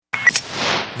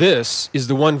This is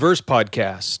the One Verse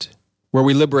Podcast, where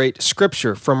we liberate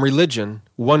Scripture from religion,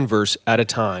 one verse at a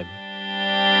time.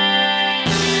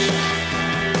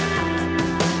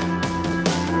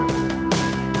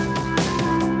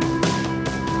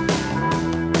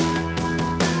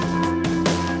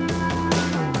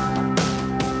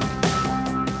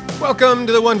 Welcome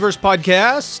to the One Verse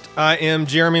Podcast. I am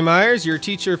Jeremy Myers, your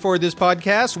teacher for this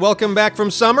podcast. Welcome back from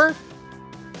summer.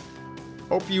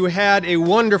 Hope you had a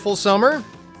wonderful summer.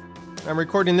 I'm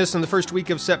recording this in the first week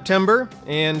of September,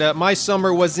 and my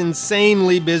summer was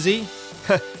insanely busy.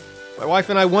 My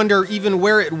wife and I wonder even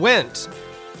where it went.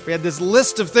 We had this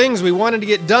list of things we wanted to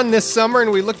get done this summer, and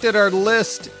we looked at our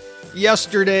list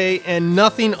yesterday, and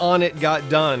nothing on it got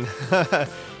done.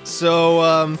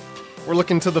 So we're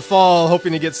looking to the fall,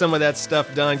 hoping to get some of that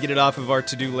stuff done, get it off of our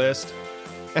to-do list.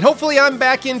 And hopefully I'm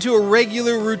back into a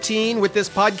regular routine with this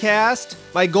podcast.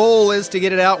 My goal is to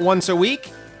get it out once a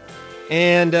week.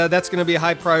 And that's going to be a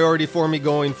high priority for me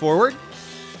going forward.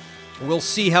 We'll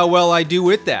see how well I do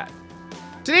with that.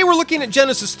 Today we're looking at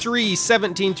Genesis 3,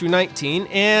 17 through 19.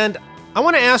 And I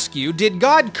want to ask you, did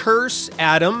God curse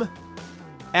Adam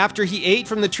after he ate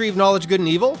from the tree of knowledge of good and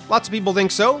evil? Lots of people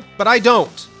think so, but I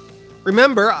don't.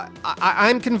 Remember,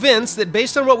 I'm convinced that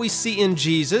based on what we see in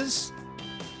Jesus,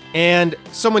 and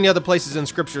so many other places in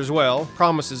Scripture as well,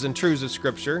 promises and truths of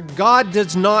Scripture, God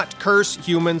does not curse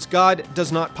humans. God does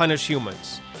not punish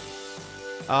humans.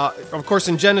 Of course,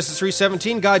 in Genesis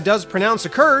 3:17, God does pronounce a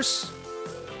curse.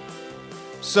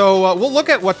 So we'll look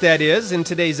at what that is in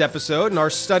today's episode, and our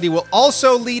study will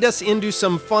also lead us into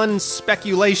some fun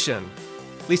speculation.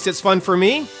 At least it's fun for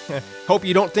me. Hope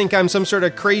you don't think I'm some sort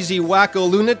of crazy wacko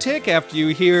lunatic after you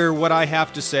hear what I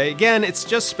have to say. Again, it's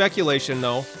just speculation,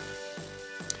 though.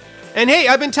 And hey,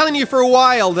 I've been telling you for a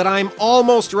while that I'm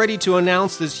almost ready to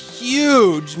announce this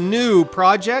huge new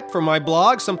project for my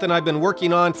blog, something I've been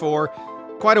working on for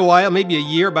quite a while, maybe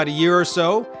about a year or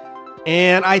so.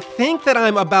 And I think that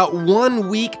I'm about 1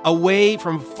 week away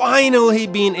from finally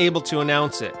being able to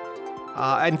announce it.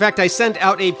 In fact, I sent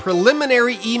out a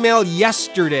preliminary email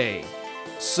yesterday.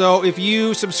 So if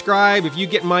you subscribe, if you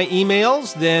get my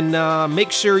emails, then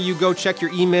make sure you go check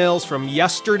your emails from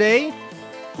yesterday.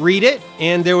 Read it,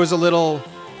 and there was a little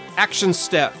action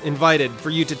step invited for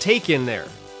you to take in there.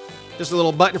 Just a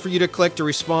little button for you to click to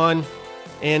respond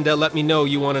and let me know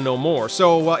you want to know more.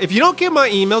 So if you don't get my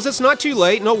emails, it's not too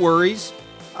late, no worries.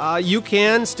 You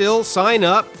can still sign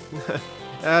up.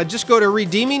 Just go to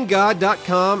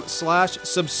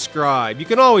redeeminggod.com/subscribe. You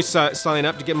can always sign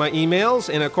up to get my emails.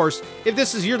 And of course,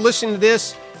 if you're listening to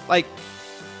this, like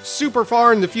super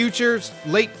far in the future,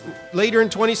 later in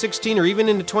 2016 or even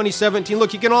into 2017,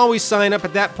 look, you can always sign up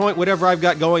at that point. Whatever I've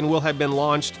got going will have been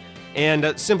launched.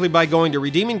 And simply by going to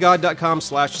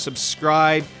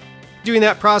redeeminggod.com/subscribe, doing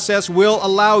that process will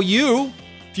allow you,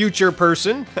 future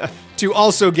person, to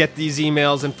also get these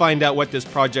emails and find out what this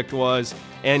project was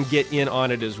and get in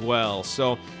on it as well.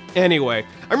 So anyway,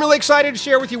 I'm really excited to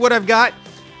share with you what I've got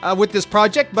with this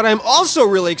project, but I'm also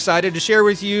really excited to share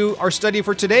with you our study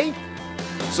for today.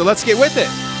 So let's get with it.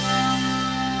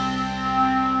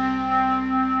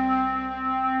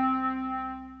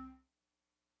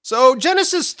 So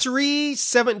Genesis 3,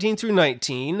 17 through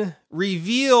 19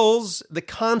 reveals the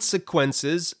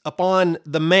consequences upon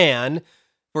the man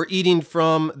for eating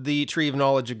from the tree of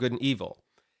knowledge of good and evil.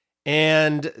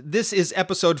 And this is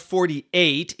episode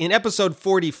 48. In episode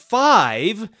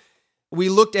 45, we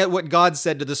looked at what God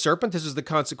said to the serpent. This is the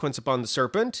consequence upon the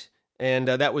serpent. And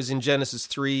that was in Genesis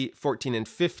 3, 14 and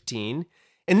 15.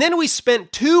 And then we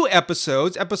spent 2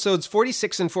 episodes, episodes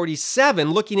 46 and 47,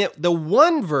 looking at the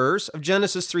one verse of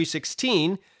Genesis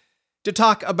 3:16 to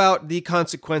talk about the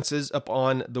consequences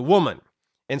upon the woman.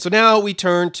 And so now we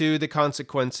turn to the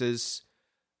consequences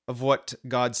of what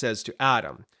God says to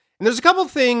Adam. And there's a couple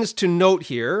things to note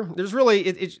here. There's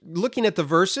really, looking at the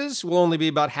verses will only be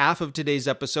about half of today's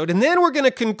episode. And then we're going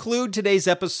to conclude today's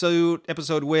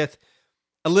episode with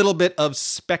a little bit of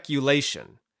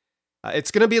speculation. It's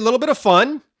going to be a little bit of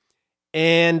fun.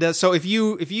 And so if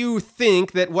you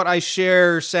think that what I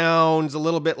share sounds a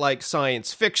little bit like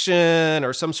science fiction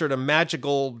or some sort of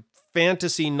magical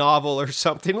fantasy novel or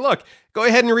something, look, go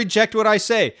ahead and reject what I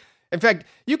say. In fact,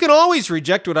 you can always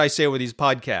reject what I say with these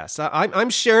podcasts.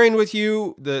 I'm sharing with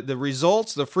you the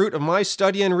results, the fruit of my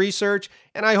study and research,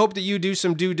 and I hope that you do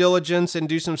some due diligence and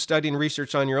do some study and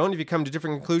research on your own. If you come to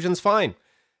different conclusions, fine.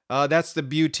 That's the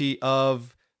beauty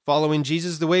of following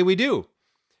Jesus the way we do.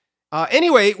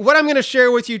 Anyway, what I'm going to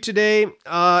share with you today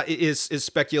is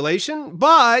speculation,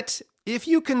 but if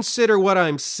you consider what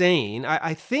I'm saying,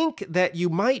 I think that you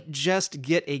might just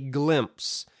get a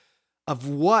glimpse of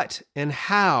what and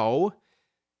how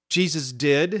Jesus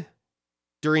did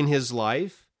during his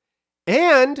life,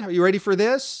 and, are you ready for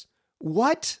this?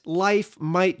 What life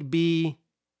might be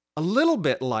a little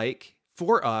bit like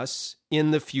for us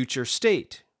in the future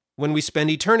state when we spend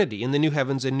eternity in the new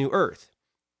heavens and new earth.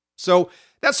 So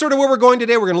that's sort of where we're going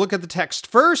today. We're going to look at the text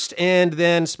first and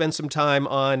then spend some time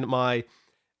on my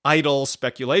idle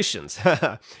speculations.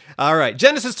 All right,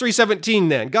 Genesis 3:17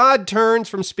 then. God turns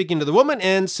from speaking to the woman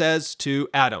and says to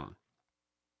Adam,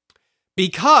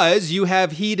 "Because you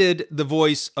have heeded the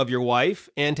voice of your wife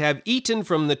and have eaten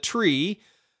from the tree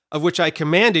of which I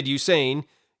commanded you, saying,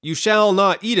 you shall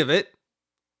not eat of it."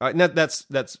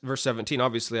 That's verse 17.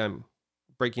 Obviously, I'm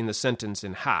breaking the sentence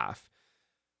in half.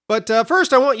 But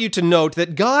first, I want you to note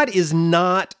that God is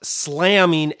not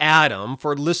slamming Adam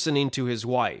for listening to his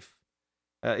wife.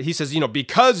 He says,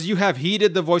 because you have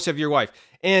heeded the voice of your wife.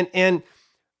 And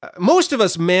most of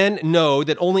us men know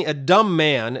that only a dumb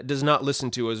man does not listen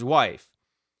to his wife.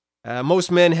 Most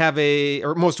women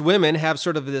have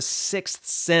sort of this sixth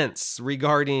sense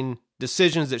regarding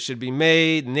decisions that should be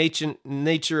made,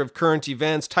 nature of current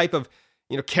events, type of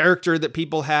character that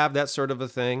people have, that sort of a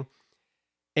thing.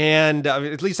 And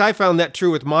at least I found that true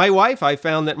with my wife. I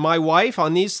found that my wife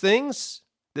on these things,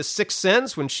 this sixth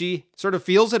sense, when she sort of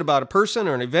feels it about a person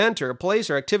or an event or a place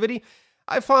or activity,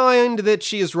 I find that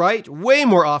she is right way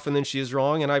more often than she is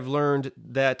wrong, and I've learned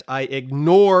that I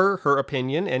ignore her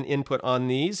opinion and input on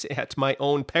these at my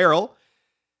own peril.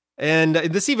 And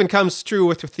this even comes true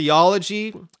with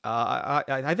theology.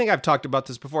 I think I've talked about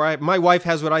this before. My wife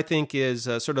has what I think is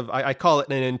I call it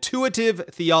an intuitive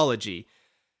theology.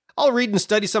 I'll read and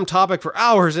study some topic for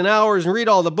hours and hours and read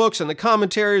all the books and the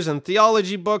commentaries and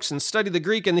theology books and study the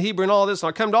Greek and the Hebrew and all this. And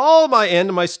I'll come to all my end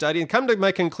of my study and come to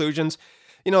my conclusions.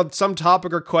 Some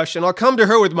topic or question, I'll come to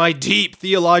her with my deep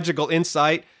theological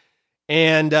insight.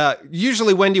 And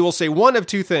usually Wendy will say one of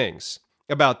two things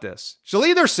about this. She'll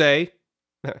either say,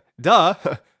 duh,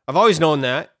 I've always known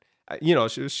that.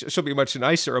 She'll be much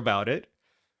nicer about it.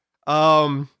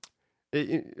 And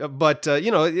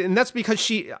that's because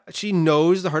she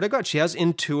knows the heart of God. She has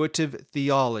intuitive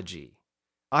theology.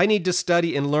 I need to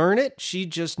study and learn it. She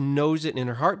just knows it in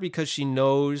her heart because she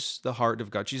knows the heart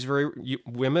of God.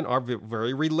 Women are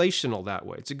very relational that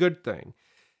way. It's a good thing.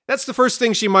 That's the first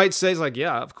thing she might say. Is like,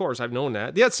 yeah, of course, I've known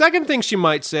that. The second thing she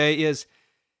might say is,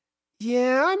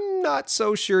 yeah, I'm not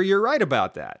so sure you're right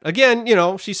about that. Again,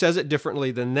 she says it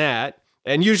differently than that.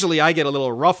 And usually I get a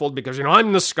little ruffled because,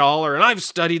 I'm the scholar and I've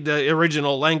studied the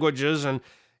original languages and,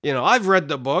 I've read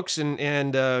the books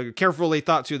and carefully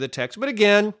thought through the text. But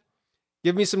again,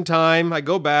 give me some time. I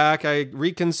go back, I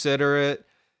reconsider it,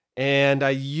 and I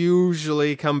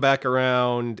usually come back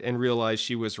around and realize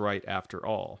she was right after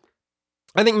all.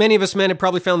 I think many of us men have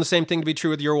probably found the same thing to be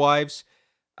true with your wives.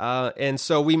 And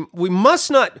so we must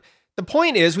not, the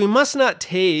point is, we must not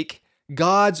take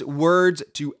God's words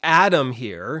to Adam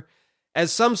here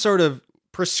as some sort of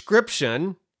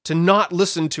prescription to not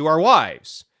listen to our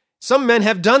wives. Some men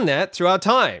have done that throughout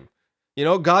time.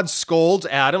 God scolds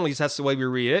Adam, at least that's the way we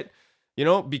read it,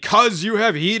 because you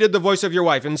have heeded the voice of your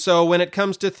wife. And so when it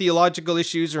comes to theological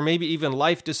issues or maybe even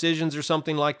life decisions or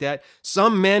something like that,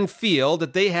 some men feel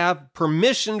that they have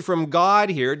permission from God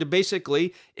here to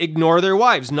basically ignore their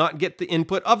wives, not get the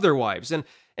input of their wives.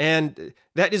 And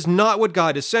that is not what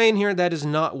God is saying here. That is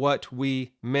not what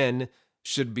we men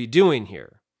should be doing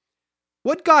here.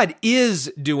 What God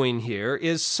is doing here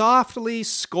is softly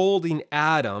scolding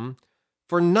Adam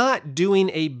for not doing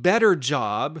a better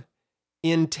job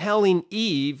in telling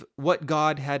Eve what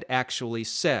God had actually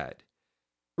said.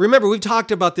 Remember, we've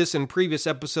talked about this in previous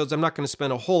episodes. I'm not going to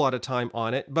spend a whole lot of time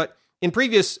on it, but in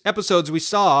previous episodes, we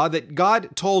saw that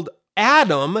God told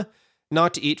Adam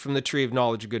not to eat from the tree of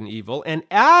knowledge of good and evil, and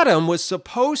Adam was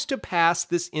supposed to pass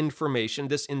this information,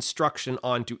 this instruction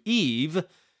on to Eve,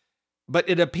 but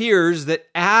it appears that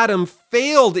Adam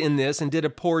failed in this and did a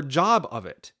poor job of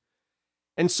it.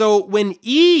 And so when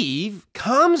Eve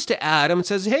comes to Adam and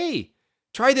says, hey,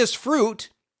 try this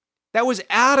fruit, that was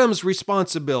Adam's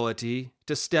responsibility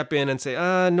to step in and say,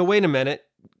 no, wait a minute,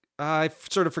 I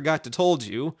sort of forgot to told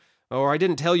you, or I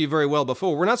didn't tell you very well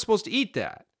before. We're not supposed to eat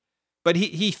that. But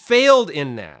he failed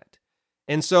in that.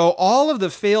 And so all of the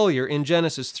failure in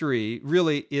Genesis 3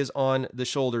 really is on the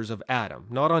shoulders of Adam,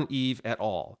 not on Eve at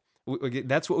all.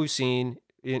 That's what we've seen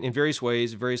in various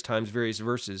ways, various times, various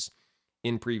verses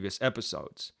in previous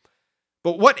episodes.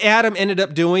 But what Adam ended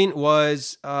up doing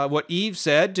was what Eve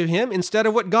said to him instead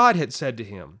of what God had said to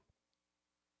him.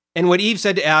 And what Eve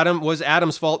said to Adam was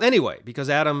Adam's fault anyway,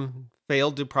 because Adam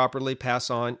failed to properly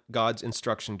pass on God's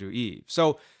instruction to Eve.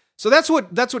 So that's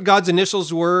what God's initial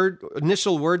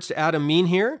words to Adam mean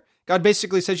here. God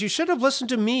basically says, you should have listened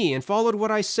to me and followed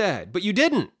what I said, but you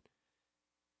didn't.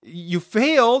 You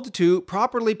failed to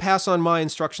properly pass on my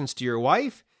instructions to your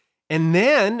wife. And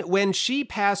then when she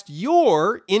passed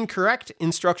your incorrect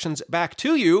instructions back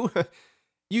to you,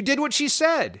 you did what she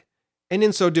said. And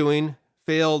in so doing,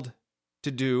 failed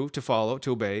to follow,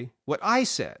 to obey what I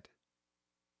said.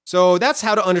 So that's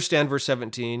how to understand verse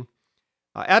 17.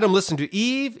 Adam listened to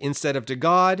Eve instead of to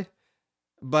God,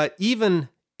 but even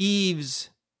Eve's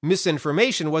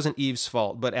misinformation wasn't Eve's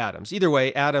fault, but Adam's. Either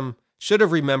way, Adam should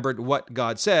have remembered what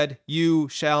God said, you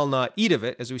shall not eat of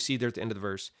it, as we see there at the end of the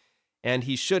verse, and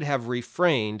he should have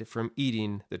refrained from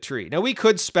eating the tree. Now, we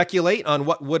could speculate on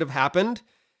what would have happened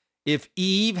if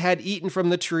Eve had eaten from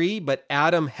the tree, but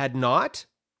Adam had not.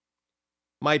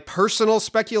 My personal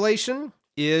speculation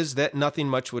is that nothing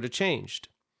much would have changed.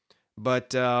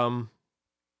 But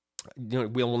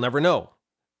we'll never know.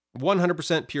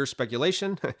 100% pure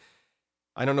speculation.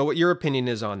 I don't know what your opinion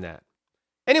is on that.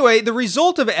 Anyway, the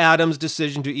result of Adam's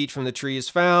decision to eat from the tree is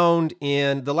found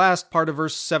in the last part of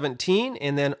verse 17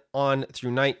 and then on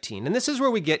through 19. And this is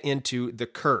where we get into the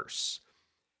curse.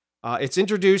 It's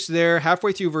introduced there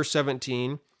halfway through verse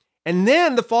 17. And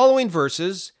then the following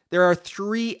verses, there are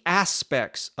three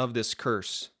aspects of this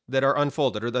curse that are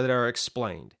unfolded or that are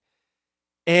explained.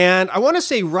 And I want to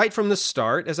say right from the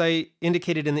start, as I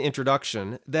indicated in the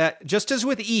introduction, that just as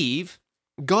with Eve,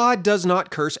 God does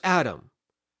not curse Adam.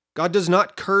 God does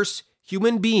not curse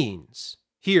human beings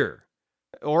here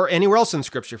or anywhere else in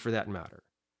Scripture for that matter.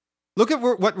 Look at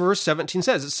what verse 17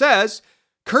 says. It says,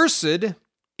 cursed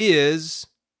is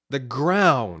the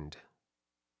ground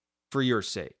for your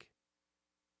sake.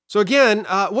 So again,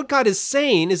 what God is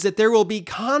saying is that there will be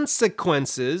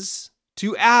consequences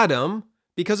to Adam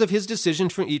because of his decision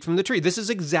to eat from the tree. This is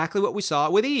exactly what we saw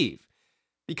with Eve.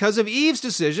 Because of Eve's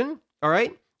decision, all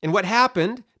right, and what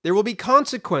happened, there will be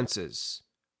consequences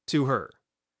to her.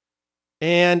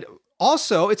 And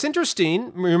also, it's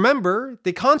interesting, remember,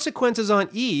 the consequences on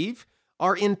Eve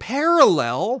are in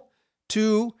parallel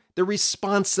to the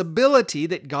responsibility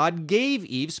that God gave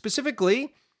Eve,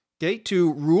 specifically, okay,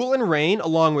 to rule and reign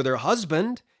along with her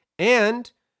husband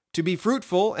and to be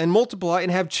fruitful and multiply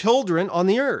and have children on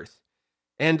the earth.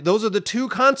 And those are the two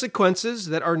consequences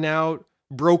that are now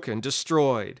broken,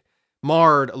 destroyed,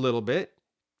 marred a little bit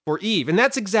for Eve. And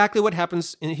that's exactly what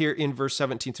happens here in verse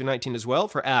 17 through 19 as well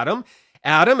for Adam.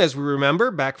 Adam, as we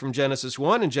remember back from Genesis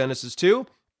 1 and Genesis 2,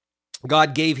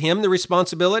 God gave him the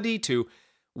responsibility to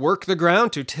work the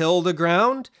ground, to till the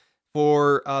ground,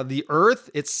 for the earth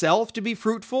itself to be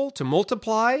fruitful, to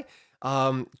multiply,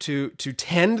 to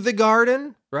tend the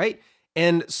garden, right?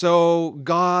 And so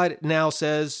God now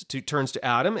turns to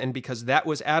Adam, and because that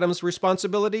was Adam's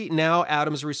responsibility, now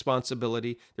Adam's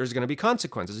responsibility, there's going to be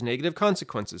consequences, negative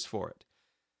consequences for it.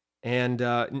 And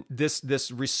this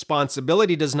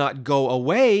responsibility does not go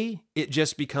away, it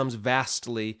just becomes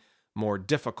vastly more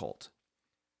difficult.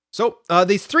 So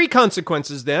these three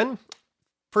consequences then,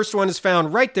 first one is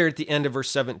found right there at the end of verse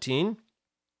 17,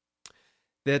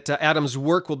 that Adam's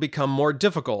work will become more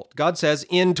difficult. God says,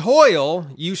 in toil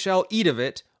you shall eat of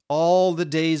it all the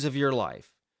days of your life.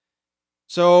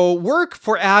 So work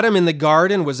for Adam in the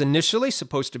garden was initially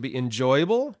supposed to be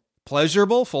enjoyable,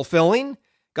 pleasurable, fulfilling.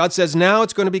 God says now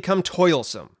it's going to become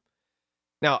toilsome.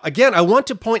 Now, again, I want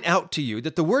to point out to you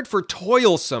that the word for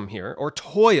toilsome here, or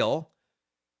toil,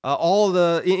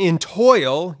 in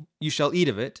toil you shall eat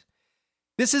of it.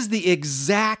 This is the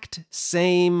exact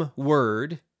same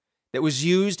word that was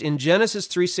used in Genesis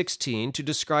 3:16 to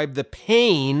describe the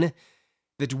pain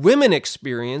that women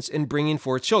experience in bringing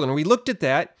forth children. We looked at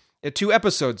that 2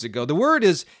 episodes ago. The word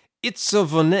is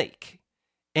itzavonik,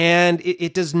 and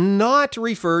it does not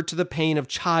refer to the pain of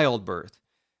childbirth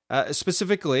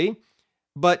specifically,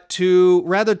 but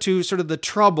rather to sort of the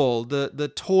trouble,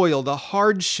 the toil, the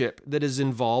hardship that is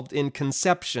involved in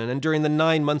conception and during the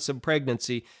 9 months of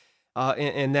pregnancy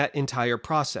and that entire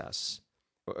process.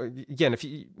 Again, if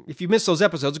you miss those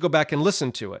episodes, go back and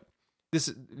listen to it.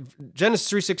 This Genesis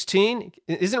 3:16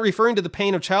 isn't referring to the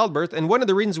pain of childbirth, and one of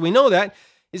the reasons we know that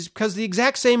is because the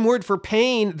exact same word for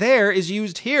pain there is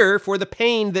used here for the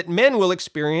pain that men will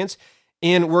experience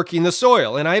in working the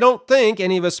soil. And I don't think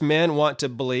any of us men want to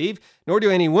believe, nor do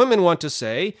any women want to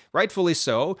say, rightfully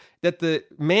so, that the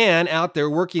man out there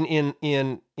working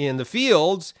in the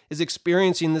fields is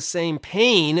experiencing the same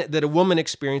pain that a woman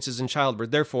experiences in childbirth.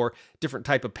 Therefore, different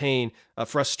type of pain,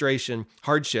 frustration,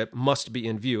 hardship must be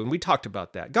in view. And we talked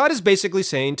about that. God is basically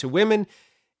saying to women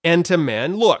and to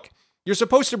men, look, you're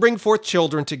supposed to bring forth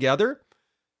children together.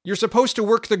 You're supposed to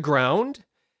work the ground.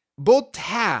 Both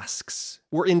tasks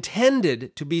were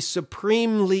intended to be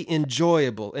supremely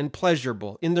enjoyable and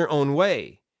pleasurable in their own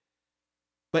way.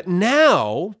 But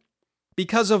now,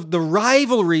 because of the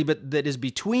rivalry that is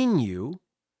between you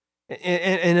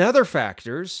and other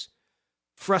factors,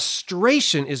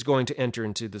 frustration is going to enter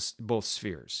into both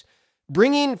spheres.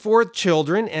 Bringing forth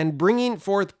children and bringing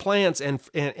forth plants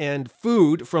and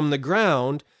food from the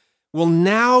ground will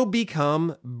now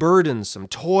become burdensome,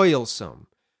 toilsome,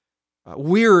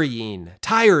 wearying,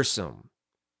 tiresome.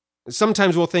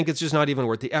 Sometimes we'll think it's just not even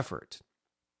worth the effort.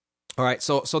 All right,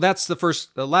 so that's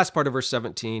the last part of verse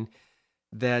 17,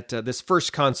 that this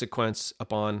first consequence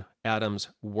upon Adam's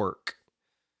work.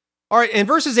 All right, and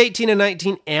verses 18 and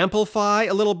 19 amplify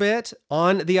a little bit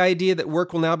on the idea that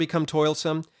work will now become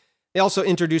toilsome. They also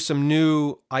introduce some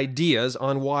new ideas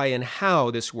on why and how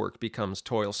this work becomes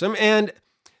toilsome. And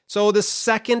so the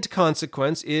second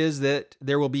consequence is that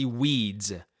there will be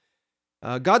weeds.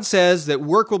 God says that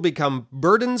work will become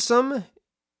burdensome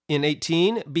in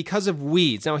 18 because of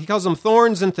weeds. Now, he calls them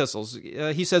thorns and thistles.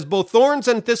 He says, both thorns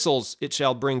and thistles it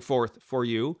shall bring forth for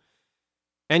you,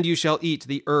 and you shall eat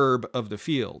the herb of the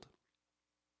field.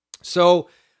 So,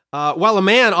 while a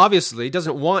man obviously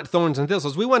doesn't want thorns and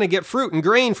thistles, we want to get fruit and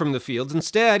grain from the fields.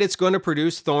 Instead, it's going to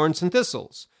produce thorns and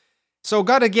thistles. So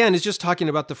God, again, is just talking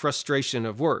about the frustration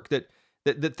of work,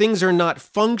 that things are not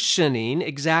functioning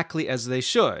exactly as they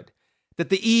should, that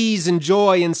the ease and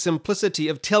joy and simplicity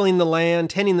of tilling the land,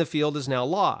 tending the field is now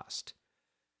lost,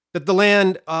 that the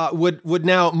land would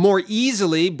now more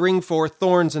easily bring forth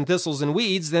thorns and thistles and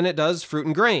weeds than it does fruit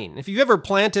and grain. If you've ever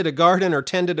planted a garden or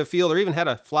tended a field or even had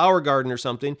a flower garden or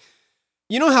something,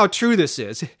 you know how true this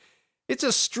is. It's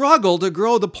a struggle to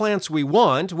grow the plants we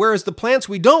want, whereas the plants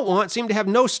we don't want seem to have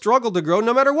no struggle to grow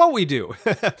no matter what we do.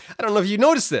 I don't know if you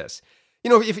noticed this. You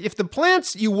know, if the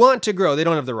plants you want to grow, they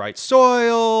don't have the right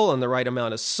soil and the right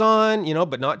amount of sun,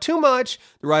 but not too much,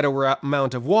 the right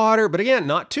amount of water, but again,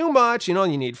 not too much,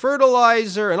 you need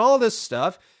fertilizer and all this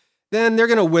stuff, then they're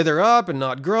going to wither up and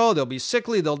not grow. They'll be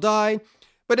sickly, they'll die.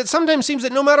 But it sometimes seems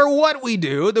that no matter what we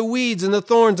do, the weeds and the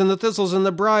thorns and the thistles and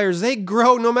the briars, they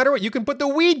grow no matter what. You can put the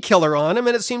weed killer on them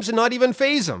and it seems to not even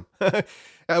faze them.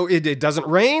 It doesn't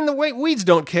rain, the weeds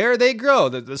don't care, they grow.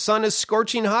 The sun is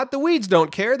scorching hot, the weeds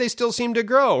don't care, they still seem to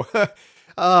grow.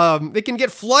 They can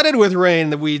get flooded with rain,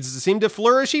 the weeds seem to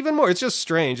flourish even more. It's just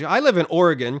strange. I live in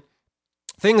Oregon.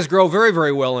 Things grow very,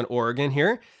 very well in Oregon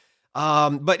here.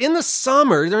 But in the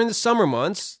summer, during the summer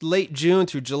months, late June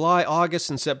through July, August,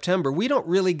 and September, we don't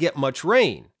really get much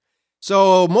rain.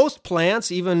 So most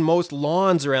plants, even most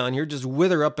lawns around here, just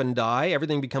wither up and die.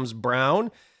 Everything becomes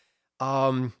brown.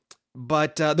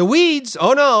 But the weeds,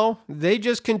 oh no, they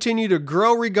just continue to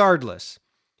grow regardless.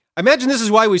 I imagine this is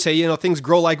why we say, things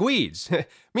grow like weeds. It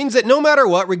means that no matter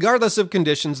what, regardless of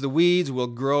conditions, the weeds will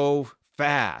grow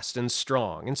fast and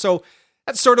strong. And so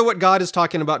that's sort of what God is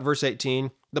talking about in verse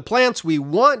 18. The plants we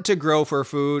want to grow for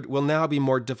food will now be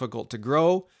more difficult to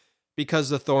grow because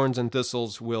the thorns and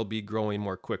thistles will be growing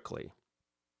more quickly.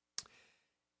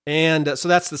 And so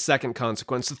that's the second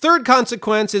consequence. The third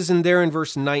consequence is in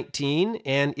verse 19,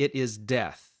 and it is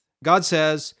death. God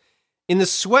says, in the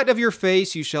sweat of your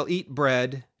face you shall eat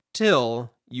bread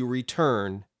till you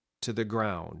return to the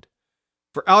ground.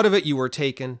 For out of it you were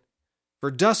taken, for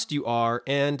dust you are,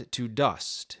 and to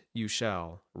dust you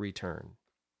shall return.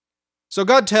 So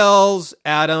God tells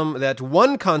Adam that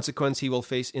one consequence he will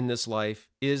face in this life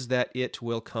is that it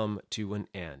will come to an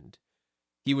end.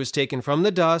 He was taken from the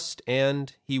dust,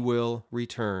 and he will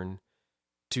return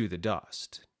to the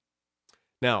dust.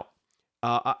 Now,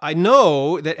 I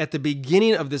know that at the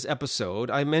beginning of this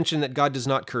episode, I mentioned that God does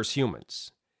not curse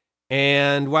humans.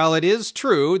 And while it is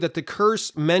true that the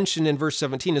curse mentioned in verse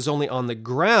 17 is only on the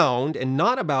ground and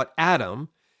not about Adam,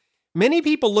 many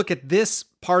people look at this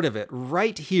part of it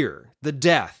right here, the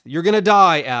death. You're going to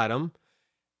die, Adam.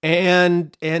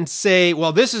 And say,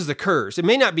 well, this is the curse. It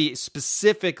may not be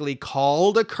specifically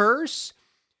called a curse,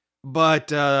 but,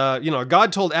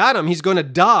 God told Adam he's going to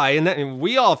die, and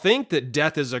we all think that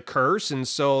death is a curse, and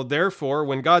so therefore,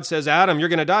 when God says, Adam, you're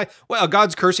going to die, well,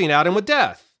 God's cursing Adam with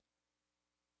death.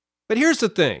 But here's the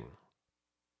thing.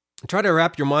 Try to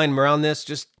wrap your mind around this.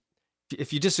 Just,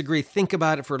 if you disagree, think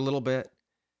about it for a little bit.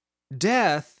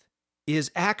 Death is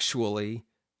actually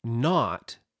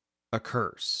not a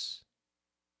curse.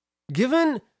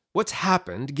 Given what's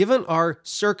happened, given our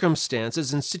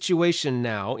circumstances and situation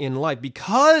now in life,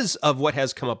 because of what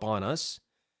has come upon us,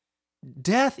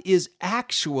 death is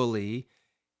actually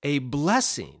a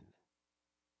blessing.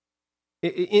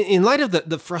 In light of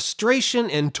the frustration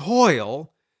and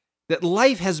toil that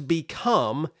life has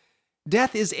become,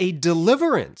 death is a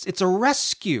deliverance. It's a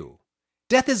rescue.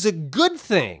 Death is a good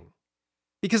thing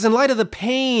because in light of the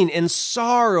pain and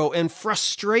sorrow and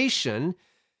frustration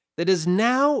that has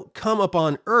now come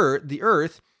upon the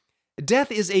earth,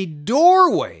 death is a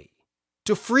doorway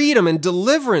to freedom and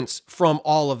deliverance from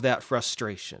all of that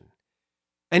frustration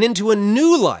and into a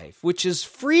new life, which is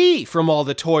free from all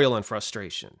the toil and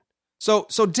frustration.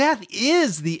 So death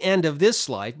is the end of this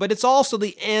life, but it's also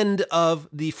the end of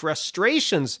the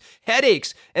frustrations,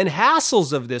 headaches, and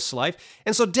hassles of this life.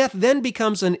 And so death then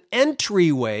becomes an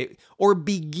entryway or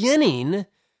beginning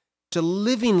to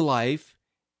living life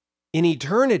in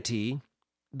eternity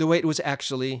the way it was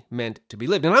actually meant to be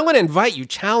lived. And I want to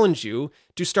challenge you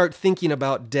to start thinking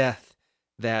about death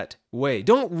that way.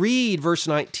 Don't read verse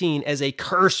 19 as a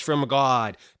curse from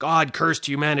God. God cursed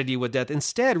humanity with death.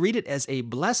 Instead, read it as a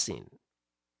blessing.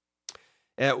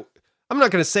 I'm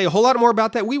not going to say a whole lot more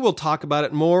about that. We will talk about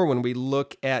it more when we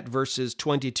look at verses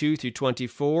 22 through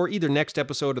 24, either next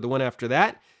episode or the one after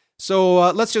that.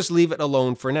 So let's just leave it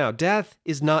alone for now. Death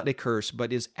is not a curse,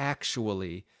 but is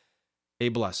actually a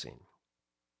blessing.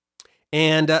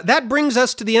 And that brings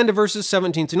us to the end of verses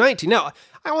 17 to 19. Now,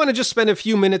 I want to just spend a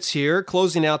few minutes here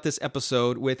closing out this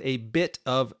episode with a bit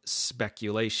of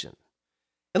speculation.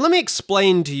 And let me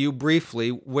explain to you briefly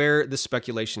where the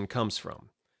speculation comes from.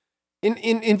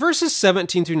 In verses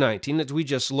 17 through 19 that we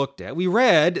just looked at, we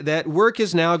read that work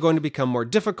is now going to become more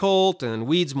difficult and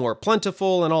weeds more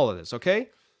plentiful and all of this, okay?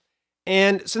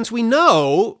 And since we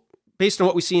know, based on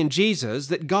what we see in Jesus,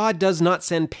 that God does not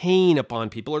send pain upon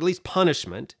people, or at least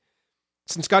punishment,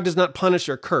 since God does not punish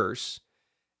or curse,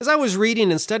 as I was reading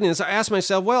and studying this, I asked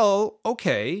myself, well,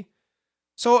 okay,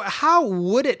 so how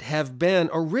would it have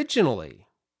been originally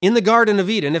in the Garden of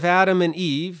Eden if Adam and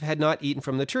Eve had not eaten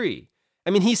from the tree? I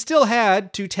mean, he still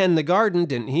had to tend the garden,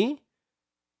 didn't he?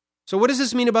 So what does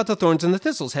this mean about the thorns and the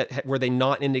thistles? Were they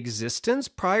not in existence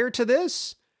prior to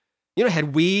this?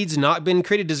 Had weeds not been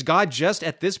created? Does God just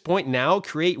at this point now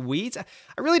create weeds?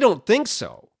 I really don't think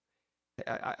so.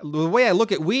 The way I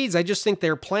look at weeds, I just think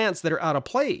they're plants that are out of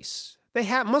place. They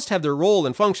must have their role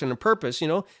and function and purpose.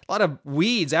 A lot of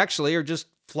weeds actually are just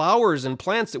flowers and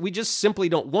plants that we just simply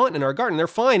don't want in our garden. They're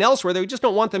fine elsewhere. We just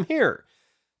don't want them here.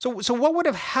 So what would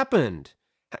have happened?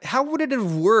 How would it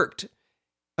have worked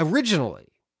originally?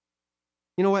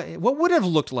 What would it have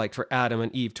looked like for Adam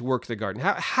and Eve to work the garden?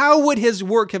 How would his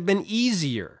work have been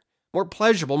easier, more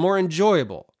pleasurable, more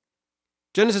enjoyable?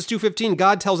 Genesis 2:15,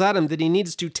 God tells Adam that he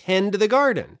needs to tend the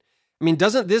garden. I mean,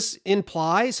 doesn't this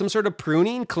imply some sort of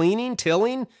pruning, cleaning,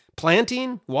 tilling,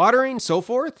 planting, watering, so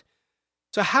forth?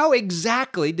 So how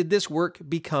exactly did this work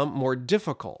become more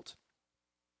difficult?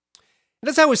 And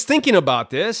as I was thinking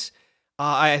about this,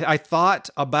 I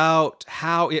thought about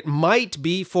how it might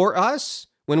be for us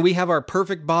when we have our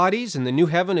perfect bodies in the new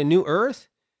heaven and new earth.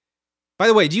 By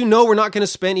the way, do you know we're not going to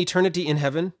spend eternity in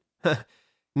heaven?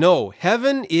 No,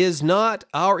 heaven is not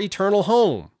our eternal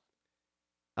home.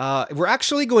 We're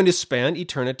actually going to spend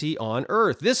eternity on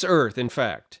earth, this earth, in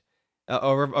fact,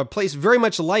 or a place very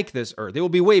much like this earth. It will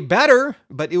be way better,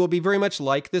 but it will be very much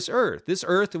like this earth. This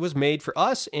earth was made for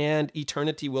us, and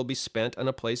eternity will be spent on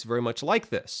a place very much like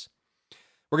this.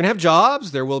 We're going to have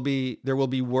jobs. There will be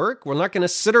work. We're not going to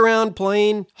sit around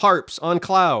playing harps on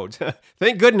clouds.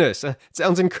 Thank goodness. It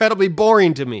sounds incredibly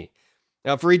boring to me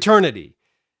for eternity.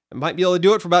 I might be able to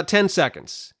do it for about 10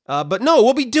 seconds. But no,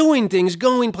 we'll be doing things,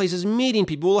 going places, meeting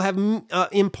people. We'll have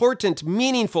important,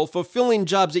 meaningful, fulfilling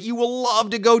jobs that you will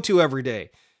love to go to every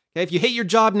day. Okay? If you hate your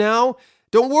job now,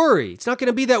 don't worry. It's not going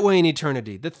to be that way in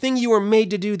eternity. The thing you were made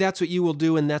to do, that's what you will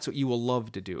do, and that's what you will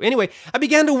love to do. Anyway, I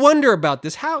began to wonder about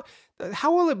this. How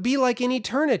will it be like in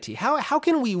eternity? How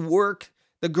can we work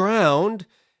the ground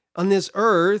on this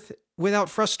earth without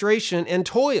frustration and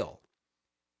toil?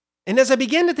 And as I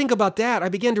began to think about that, I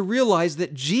began to realize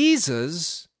that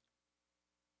Jesus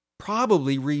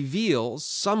probably reveals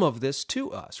some of this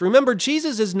to us. Remember,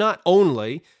 Jesus is not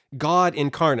only God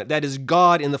incarnate, that is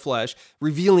God in the flesh,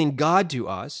 revealing God to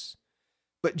us,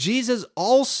 but Jesus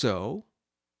also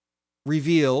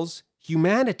reveals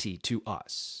humanity to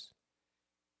us.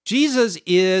 Jesus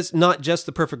is not just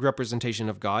the perfect representation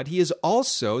of God, he is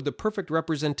also the perfect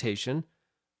representation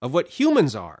of what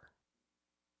humans are.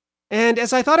 And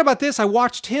as I thought about this, I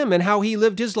watched him and how he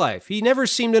lived his life. He never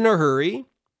seemed in a hurry.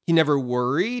 He never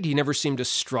worried. He never seemed to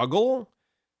struggle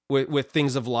with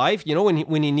things of life.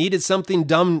 When he needed something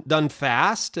done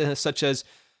fast, such as,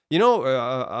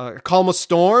 calm a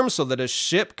storm so that a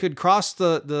ship could cross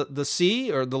the sea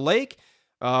or the lake.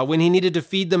 When he needed to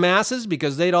feed the masses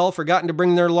because they'd all forgotten to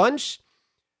bring their lunch.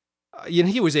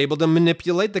 He was able to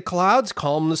manipulate the clouds,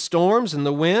 calm the storms and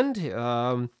the wind.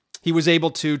 He was able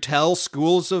to tell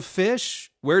schools of fish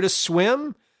where to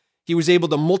swim. He was able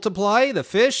to multiply the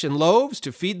fish and loaves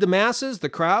to feed the masses, the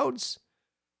crowds.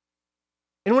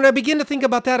 And when I began to think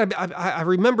about that, I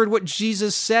remembered what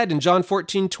Jesus said in John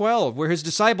 14:12, where his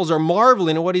disciples are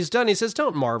marveling at what he's done. He says,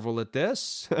 don't marvel at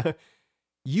this.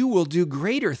 You will do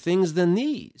greater things than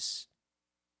these.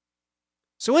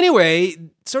 So anyway,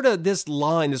 sort of this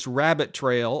line, this rabbit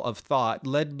trail of thought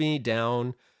led me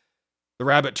down the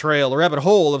rabbit trail, the rabbit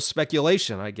hole of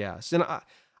speculation, I guess. And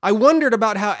I wondered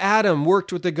about how Adam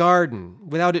worked with the garden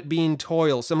without it being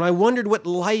toilsome. And I wondered what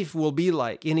life will be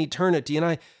like in eternity.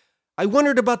 And I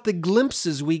wondered about the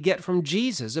glimpses we get from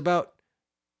Jesus, about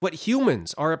what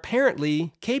humans are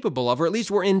apparently capable of, or at least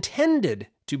were intended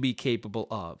to be capable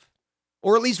of,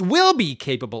 or at least will be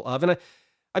capable of. And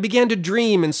I began to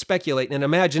dream and speculate and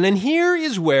imagine. And here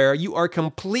is where you are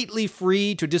completely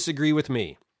free to disagree with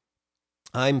me.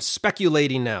 I'm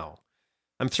speculating now.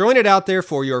 I'm throwing it out there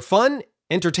for your fun,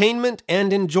 entertainment,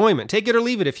 and enjoyment. Take it or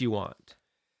leave it if you want.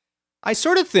 I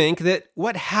sort of think that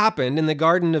what happened in the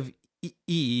Garden of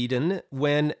Eden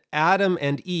when Adam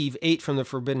and Eve ate from the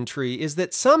forbidden tree is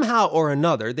that somehow or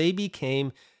another they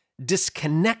became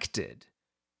disconnected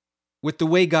with the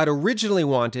way God originally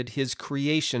wanted his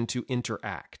creation to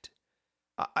interact.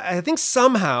 I think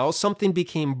somehow something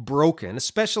became broken,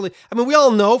 especially, we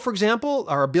all know, for example,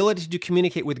 our ability to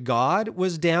communicate with God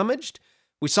was damaged.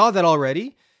 We saw that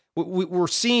already. We're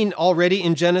seeing already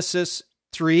in Genesis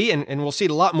 3, and we'll see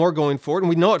it a lot more going forward, and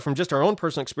we know it from just our own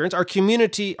personal experience.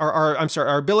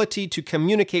 Our ability to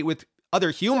communicate with other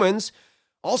humans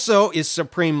also is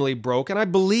supremely broken. I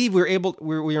believe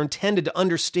we are intended to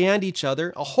understand each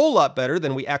other a whole lot better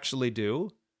than we actually do.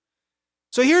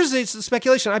 So here's the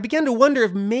speculation. I began to wonder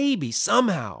if maybe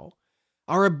somehow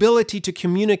our ability to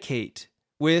communicate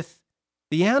with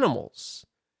the animals,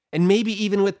 and maybe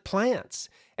even with plants,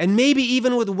 and maybe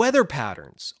even with weather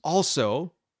patterns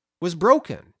also was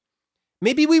broken.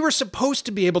 Maybe we were supposed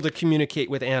to be able to communicate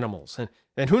with animals,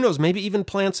 and who knows, maybe even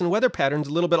plants and weather patterns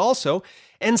a little bit also,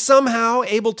 and somehow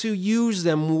able to use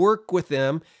them, work with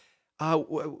them,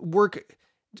 work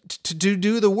to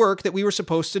do the work that we were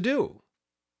supposed to do.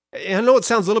 I know it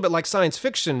sounds a little bit like science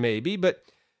fiction maybe, but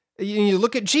you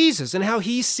look at Jesus and how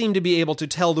he seemed to be able to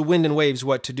tell the wind and waves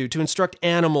what to do, to instruct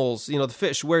animals, the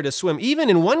fish, where to swim, even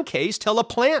in one case, tell a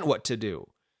plant what to do.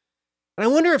 And I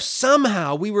wonder if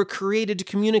somehow we were created to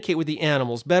communicate with the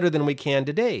animals better than we can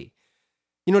today.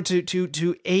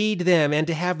 To aid them and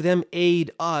to have them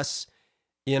aid us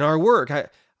in our work.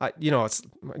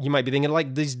 You might be thinking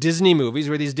like these Disney movies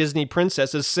where these Disney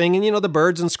princesses sing, and the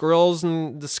birds and squirrels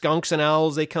and the skunks and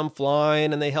owls, they come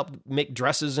flying and they help make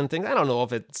dresses and things. I don't know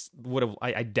if it would have,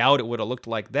 I doubt it would have looked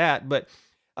like that, but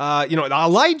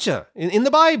Elijah in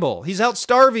the Bible, he's out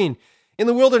starving in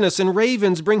the wilderness and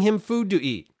ravens bring him food to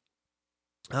eat.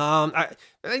 I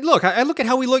look at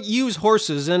how we use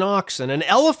horses and oxen and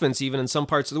elephants even in some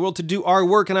parts of the world to do our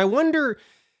work, and I wonder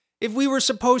if we were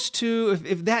supposed to,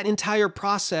 if that entire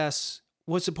process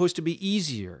was supposed to be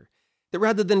easier, that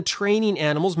rather than training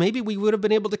animals, maybe we would have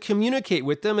been able to communicate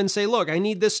with them and say, look, I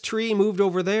need this tree moved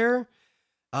over there.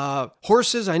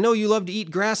 Horses, I know you love to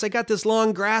eat grass. I got this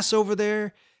long grass over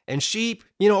there. And sheep,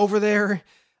 over there.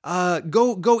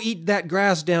 Go eat that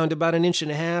grass down to about 1.5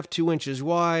 inches, 2 inches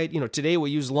wide. Today we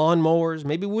use lawnmowers.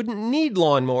 Maybe we wouldn't need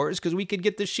lawnmowers because we could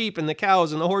get the sheep and the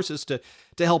cows and the horses to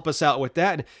help us out with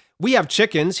that. We have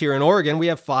chickens here in Oregon. We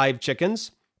have 5 chickens.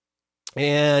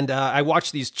 And I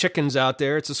watch these chickens out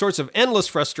there. It's a source of endless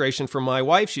frustration for my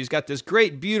wife. She's got this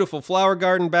great, beautiful flower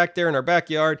garden back there in our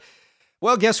backyard.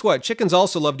 Well, guess what? Chickens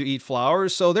also love to eat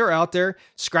flowers, so they're out there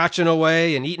scratching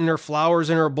away and eating her flowers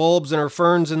and her bulbs and her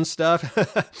ferns and stuff.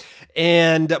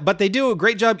 But they do a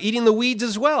great job eating the weeds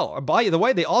as well. By the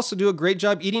way, they also do a great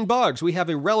job eating bugs. We have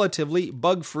a relatively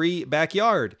bug-free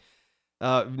backyard.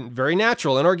 Very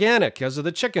natural and organic because of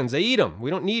the chickens. They eat them.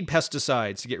 We don't need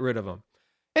pesticides to get rid of them.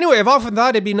 Anyway, I've often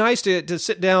thought it'd be nice to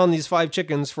sit down these 5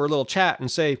 chickens for a little chat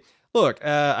and say, look,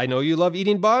 I know you love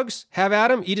eating bugs. Have at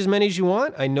them. Eat as many as you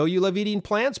want. I know you love eating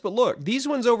plants, but look, these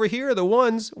ones over here are the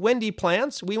ones, Wendy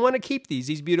plants. We want to keep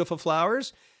these beautiful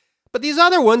flowers. But these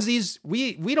other ones,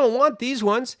 we don't want these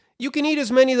ones. You can eat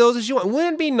as many of those as you want.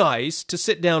 Wouldn't it be nice to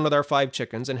sit down with our 5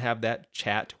 chickens and have that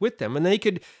chat with them? And they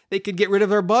could get rid of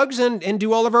their bugs and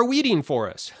do all of our weeding for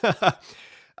us.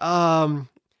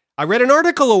 I read an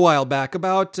article a while back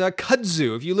about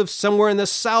kudzu. If you live somewhere in the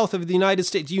south of the United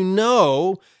States, you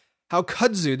know how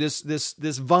kudzu,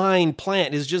 this vine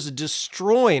plant, is just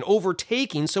destroying,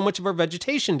 overtaking so much of our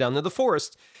vegetation down there, the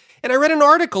forest. And I read an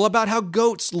article about how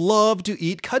goats love to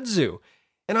eat kudzu.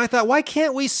 And I thought, why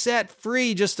can't we set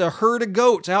free just a herd of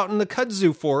goats out in the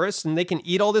kudzu forest and they can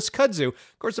eat all this kudzu?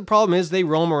 Of course, the problem is they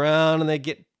roam around and they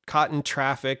get caught in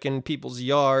traffic in people's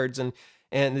yards, and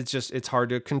it's hard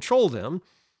to control them.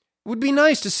 It would be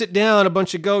nice to sit down a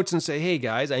bunch of goats and say, hey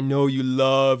guys, I know you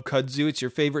love kudzu. It's your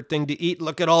favorite thing to eat.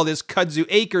 Look at all this kudzu,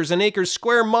 acres and acres,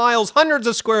 square miles, hundreds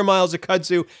of square miles of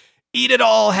kudzu. Eat it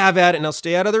all, have at it. Now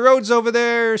stay out of the roads over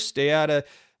there. Stay out of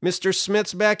Mr.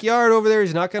 Smith's backyard over there.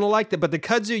 He's not going to like that. But the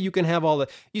kudzu, you can have all the...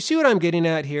 You see what I'm getting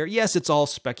at here? Yes, it's all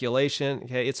speculation.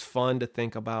 Okay, it's fun to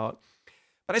think about.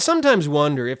 But I sometimes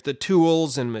wonder if the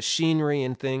tools and machinery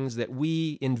and things that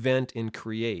we invent and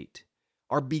create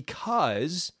are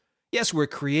because... Yes, we're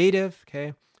creative,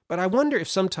 okay? But I wonder if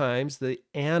sometimes the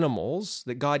animals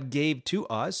that God gave to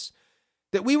us,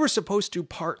 that we were supposed to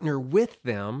partner with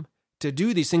them to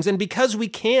do these things. And because we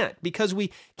can't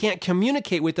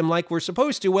communicate with them like we're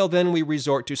supposed to, well, then we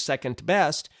resort to second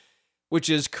best, which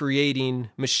is creating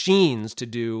machines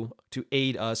to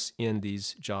aid us in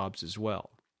these jobs as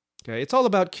well. Okay, it's all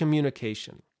about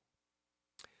communication.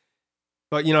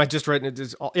 But, I just read,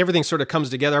 everything sort of comes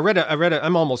together. I read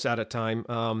I'm almost out of time.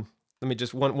 Let me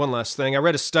just, one last thing. I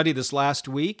read a study this last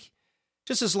week.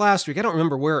 Just this last week, I don't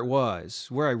remember where it was,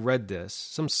 where I read this.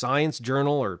 Some science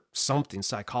journal or something,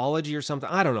 psychology or something,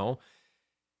 I don't know.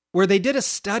 Where they did a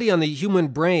study on the human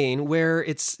brain where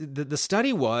the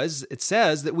study was, it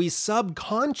says that we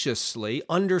subconsciously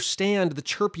understand the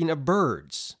chirping of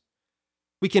birds.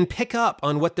 We can pick up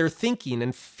on what they're thinking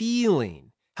and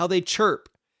feeling, how they chirp.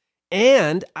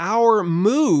 And our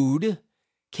mood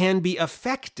can be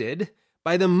affected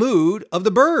by the mood of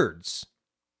the birds.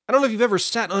 I don't know if you've ever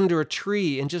sat under a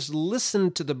tree and just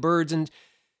listened to the birds and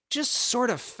just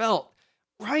sort of felt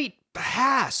right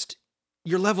past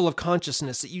your level of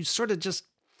consciousness, that you sort of just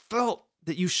felt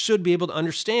that you should be able to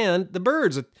understand the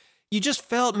birds. You just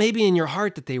felt maybe in your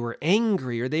heart that they were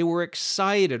angry, or they were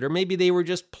excited, or maybe they were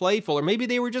just playful, or maybe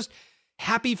they were just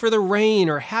happy for the rain,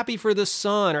 or happy for the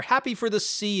sun, or happy for the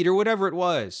seed, or whatever it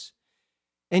was.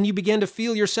 And you began to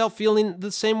feel yourself feeling the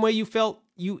same way you felt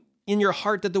in your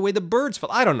heart, that the way the birds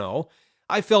felt. I don't know.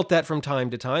 I felt that from time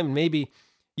to time, and maybe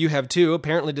you have too.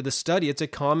 Apparently to the study, it's a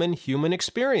common human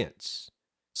experience.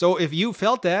 So if you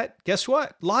felt that, guess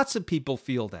what? Lots of people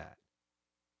feel that.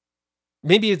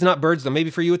 Maybe it's not birds though. Maybe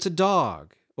for you it's a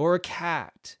dog or a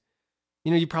cat.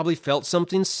 You probably felt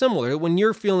something similar. When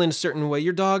you're feeling a certain way,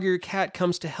 your dog or your cat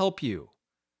comes to help you.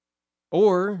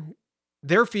 Or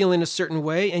they're feeling a certain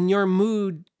way and your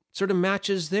mood sort of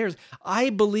matches theirs. I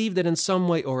believe that in some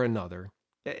way or another.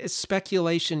 It's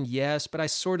speculation, yes, but I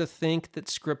sort of think that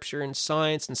scripture and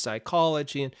science and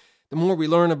psychology, and the more we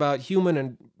learn about human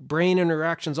and brain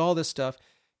interactions, all this stuff,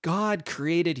 God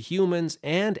created humans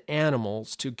and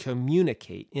animals to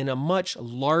communicate in a much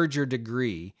larger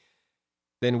degree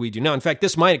than we do now. In fact,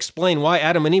 this might explain why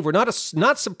Adam and Eve were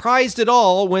not surprised at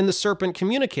all when the serpent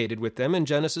communicated with them in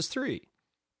Genesis 3.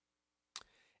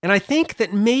 And I think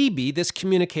that maybe this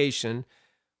communication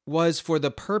was for the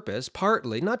purpose,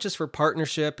 partly, not just for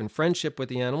partnership and friendship with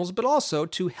the animals, but also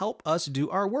to help us do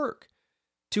our work,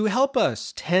 to help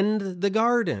us tend the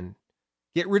garden,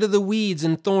 get rid of the weeds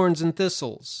and thorns and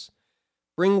thistles,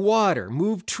 bring water,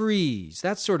 move trees,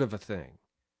 that sort of a thing,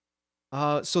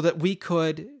 so that we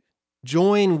could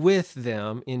join with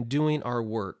them in doing our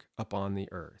work upon the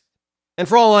earth. And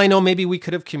for all I know, maybe we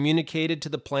could have communicated to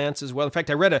the plants as well. In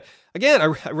fact, I read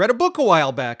a book a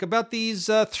while back about these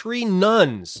 3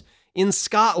 nuns in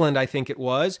Scotland, I think it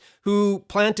was, who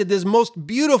planted this most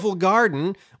beautiful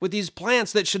garden with these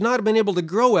plants that should not have been able to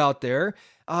grow out there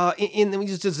in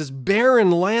just this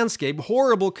barren landscape,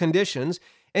 horrible conditions.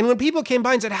 And when people came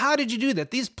by and said, how did you do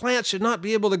that? These plants should not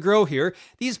be able to grow here.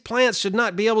 These plants should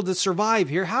not be able to survive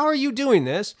here. How are you doing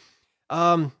this?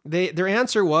 Their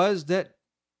answer was that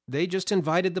they just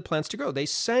invited the plants to grow. They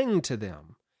sang to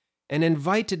them and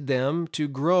invited them to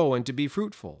grow and to be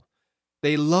fruitful.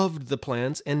 They loved the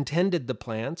plants and tended the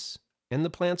plants, and the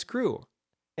plants grew.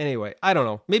 Anyway, I don't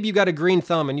know. Maybe you got a green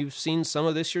thumb and you've seen some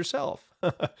of this yourself.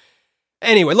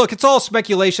 Anyway, look, it's all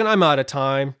speculation. I'm out of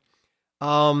time.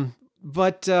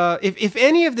 But if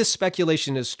any of this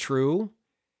speculation is true,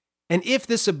 and if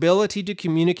this ability to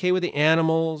communicate with the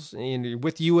animals,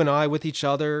 with you and I, with each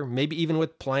other, maybe even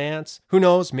with plants, who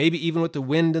knows, maybe even with the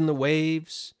wind and the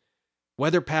waves,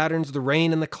 weather patterns, the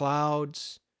rain and the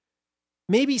clouds,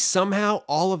 maybe somehow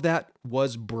all of that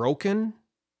was broken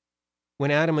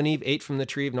when Adam and Eve ate from the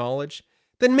tree of knowledge,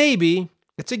 then maybe,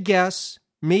 it's a guess,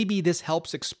 maybe this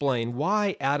helps explain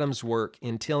why Adam's work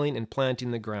in tilling and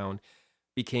planting the ground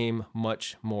became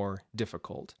much more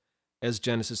difficult, as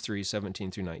Genesis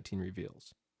 3:17-19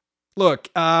 reveals. Look,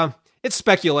 it's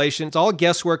speculation. It's all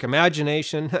guesswork,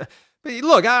 imagination. But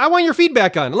look, I want your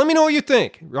feedback on it. Let me know what you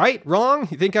think. Right? Wrong?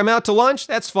 You think I'm out to lunch?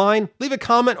 That's fine. Leave a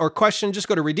comment or question. Just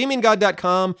go to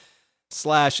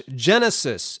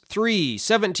redeeminggod.com/Genesis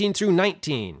 3:17 through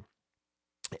 19.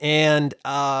 And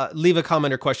leave a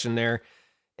comment or question there.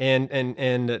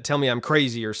 And tell me I'm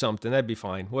crazy or something. That'd be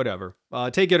fine. Whatever.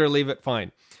 Take it or leave it.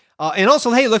 Fine. And also,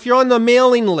 hey, if you're on the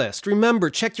mailing list, remember,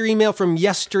 check your email from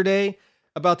yesterday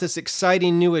about this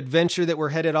exciting new adventure that we're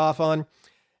headed off on.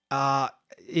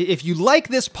 If you like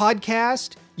this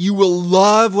podcast, you will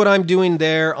love what I'm doing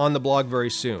there on the blog very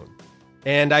soon.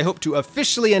 And I hope to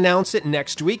officially announce it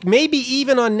next week, maybe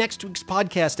even on next week's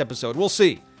podcast episode. We'll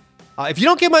see. If you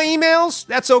don't get my emails,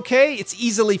 that's okay. It's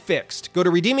easily fixed. Go to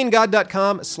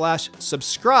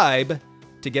redeeminggod.com/subscribe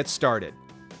to get started.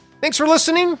 Thanks for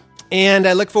listening, and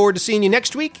I look forward to seeing you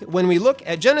next week when we look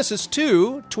at Genesis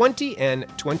 2:20 and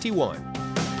 21.